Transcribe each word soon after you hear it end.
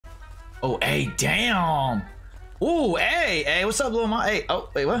Oh, hey, damn. Ooh, hey, what's up, little mom? Hey, oh,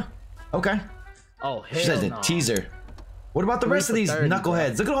 wait, what? Okay. Oh, hell She says no. a teaser. What about the rest of these 30,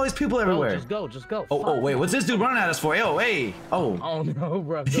 knuckleheads? Look at all these people everywhere. Just go. Oh, wait, what's this dude running at us for? Yo, hey. Oh. Oh no,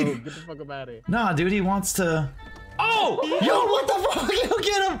 bro. Go, get the fuck up out of here. Nah, dude, he wants to. Oh, yo, what the fuck? Yo,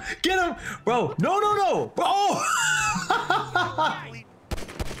 get him, bro. No, bro. Oh.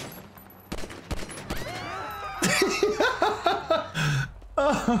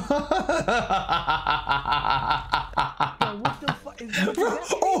 What the fuck is that? Bro,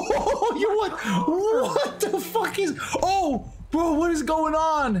 oh, you what the fuck is? Oh, bro, what is going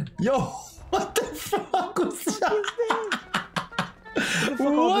on? Yo, what the fuck was that? Get the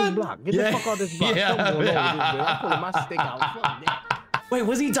fuck off this block. Get the fuck off this block. Yeah, Something going on with this, man. I'm pulling my stick out. Fuck that. Wait,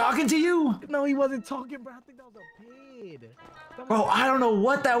 was he talking to you? No, he wasn't talking, bro. I think that was a pig. Bro, I don't know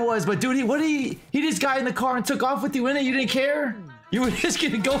what that was, but dude, he just got in the car and took off with you in it. You didn't care? You were just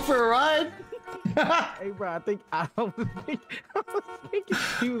gonna go for a ride? Hey, bro, I was thinking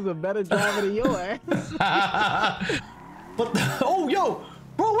he was a better driver than your ass. What the? Oh, yo,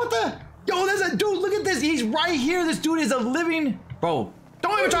 bro, what the? Yo, there's a dude. Look at this. He's right here. This dude is a living. Bro,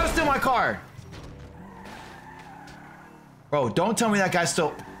 don't even try to steal my car. Bro, don't tell me that guy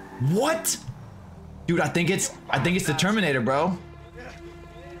stole. What? Dude, I think it's the Terminator, bro.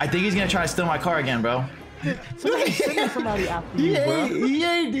 I think he's gonna try to steal my car again, bro. Somebody after you, bro. He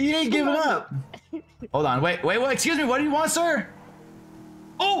ain't giving up. Hold on, wait, excuse me, what do you want, sir?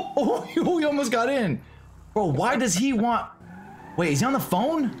 Oh, he almost got in. Bro, why does he want... Wait, is he on the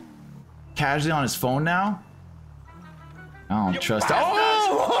phone? Casually on his phone now? I don't trust...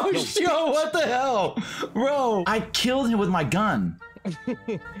 Oh, yo, what the hell? Bro, I killed him with my gun.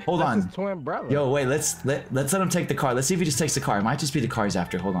 Hold on. His twin brother. Yo, wait, let's let him take the car. Let's see if he just takes the car. It might just be the car he's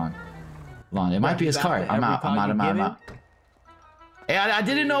after. Hold on. It might be his car. I'm out. Hey, I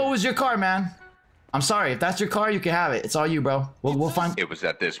didn't know it was your car, man. I'm sorry. If that's your car, you can have it. It's all you, bro. We'll find... It was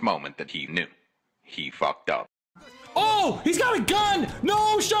at this moment that he knew. He fucked up. Oh, he's got a gun!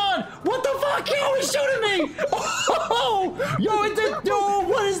 No, Sean! What the fuck? Yo, he's shooting me! Oh, yo,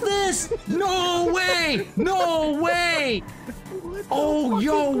 what is this? No way! No way! Oh,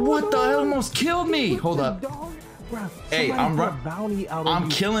 yo, what the hell? Almost killed me. Hold up. Hey, I'm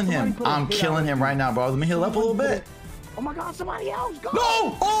killing him. I'm killing him right now, bro. Let me heal up a little bit. Oh my God, somebody else. Go.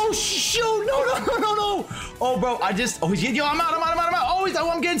 No! Oh, shoot! No. Oh, bro, yo, I'm out.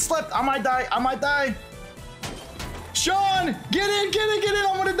 Oh, I'm getting slept. I might die. Sean, get in.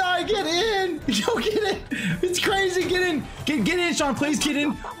 I'm gonna die. Get in. Yo, get in. It's crazy. Get in. Get in, Sean. Please get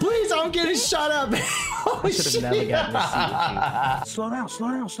in. Please, I'm getting shot up. Oh, I should have never gotten a seat with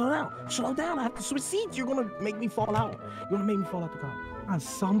you. Slow down. I have to switch seats. You're gonna make me fall out. You're gonna make me fall out the car.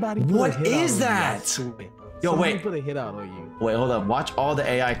 Somebody. What is that? Yo, wait. Put a hit out on you. Wait, hold up. Watch all the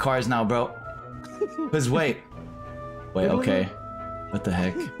AI cars now, bro. Cause wait, okay. What the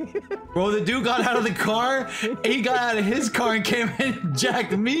heck? Bro, the dude got out of the car. He got out of his car and came and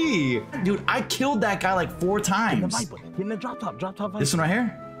jacked me. Dude, I killed that guy like 4 times. Get in the drop top. This one right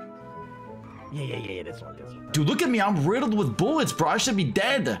here? Yeah, this one. Dude, look at me. I'm riddled with bullets, bro. I should be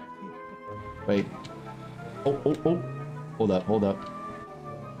dead. Wait. Oh. Hold up.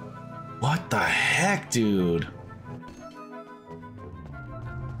 What the heck, dude?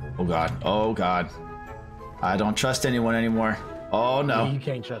 Oh, God. I don't trust anyone anymore. Oh, no. You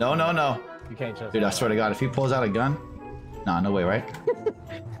can't trust No. You can't trust Dude, I swear to God, if he pulls out a gun... Nah, no way, right?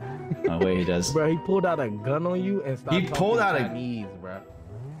 No way he does. Bro, he pulled out a gun on you and started Chinese, bro.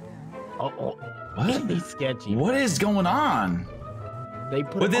 Oh. What? He's sketchy. What is going on? They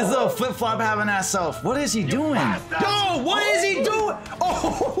put With his little flip-flop having ass self. What is he doing? Yo, what is he doing?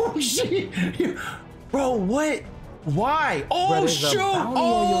 Oh, shit. Bro, what? Why? Oh, shoot.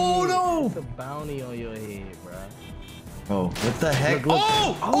 Oh, no. It's a bounty on your head, bro. Oh, what the heck? Look.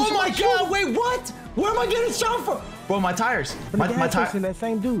 Oh my God! Wait, what? Where am I getting shot from? Bro, my tires. My tires. That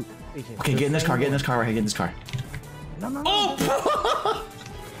same dude. Okay, get in this car. Right here. Get in this car. No. Oh,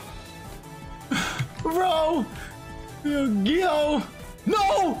 bro. Yo.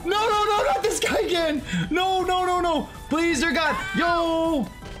 No, not this guy again. No. Please, dear God. Yo.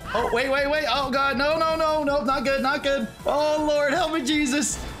 Oh, wait. Oh, God. No. Not good. Oh, Lord, help me,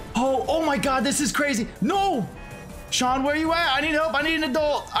 Jesus. Oh my God, this is crazy. No. Sean, where you at? I need help. I need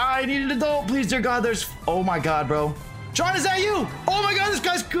an adult. Please, dear God, there's... Oh, my God, bro. Sean, is that you? Oh, my God, this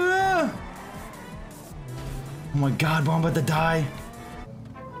guy's good. Oh, my God, bro, I'm about to die.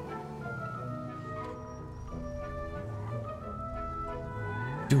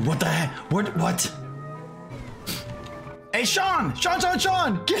 Dude, what the heck? What? Hey, Sean!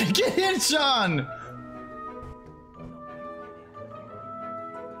 Sean! Get in, Sean!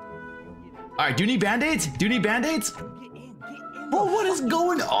 All right, do you need band-aids? Do you need band-aids? Get in. Bro, what is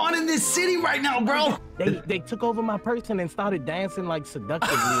going on in this city right now, bro? They took over my person and started dancing like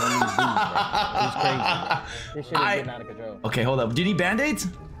seductively on these dudes, bro. It was crazy. This shit is getting out of control. Okay, hold up. Do you need band-aids?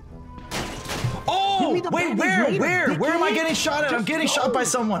 Oh, wait, where am I getting shot at? I'm getting shot by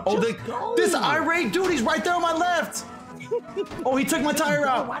someone. Oh, this irate dude, he's right there on my left. Oh, he took my tire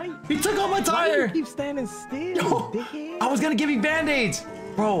out. He took out my tire. Why do you keep standing still, dickhead? I was gonna give you band-aids.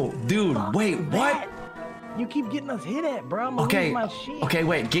 Bro, dude, wait, what? You keep getting us hit at, bro. I'm gonna lose my shit. Okay,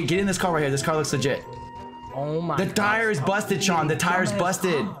 wait, get in this car right here. This car looks legit. Oh my God. The tire is busted, Sean. The tire's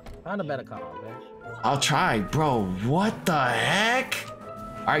busted. Find a better car, man. I'll try, bro. What the heck?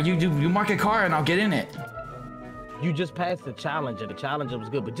 All right, you mark a car and I'll get in it. You just passed the Challenger. The Challenger was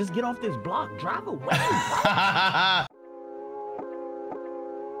good, but just get off this block. Drive away.